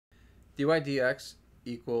dy dx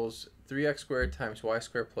equals 3x squared times y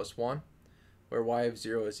squared plus 1, where y of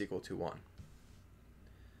 0 is equal to 1.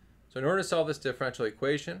 So in order to solve this differential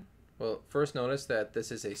equation, well, first notice that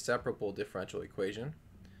this is a separable differential equation.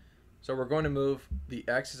 So we're going to move the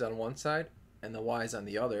x's on one side and the y's on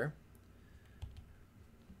the other.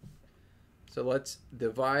 So let's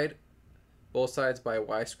divide both sides by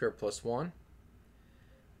y squared plus 1,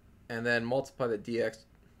 and then multiply the dx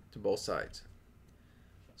to both sides.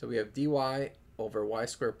 So we have dy over y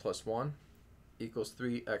squared plus 1 equals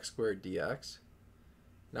 3x squared dx.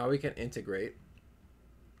 Now we can integrate.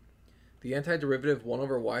 The antiderivative 1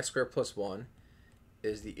 over y squared plus 1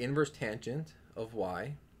 is the inverse tangent of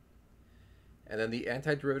y. And then the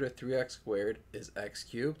antiderivative 3x squared is x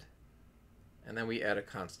cubed. And then we add a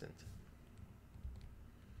constant.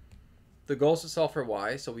 The goal is to solve for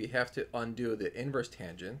y, so we have to undo the inverse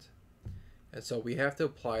tangent. And so we have to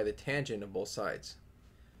apply the tangent of both sides.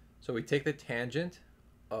 So we take the tangent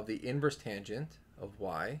of the inverse tangent of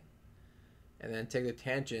y, and then take the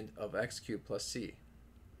tangent of x cubed plus c.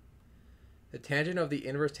 The tangent of the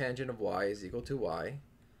inverse tangent of y is equal to y,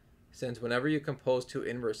 since whenever you compose two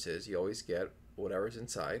inverses, you always get whatever's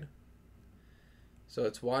inside. So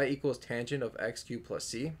it's y equals tangent of x cubed plus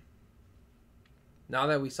c. Now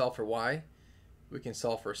that we solve for y, we can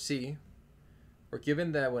solve for c. We're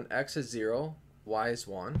given that when x is 0, y is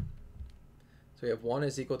 1. So we have 1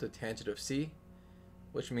 is equal to tangent of c,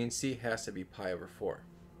 which means c has to be pi over 4.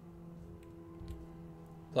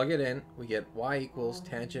 Plug it in, we get y equals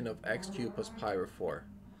tangent of x cubed plus pi over 4.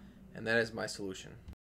 And that is my solution.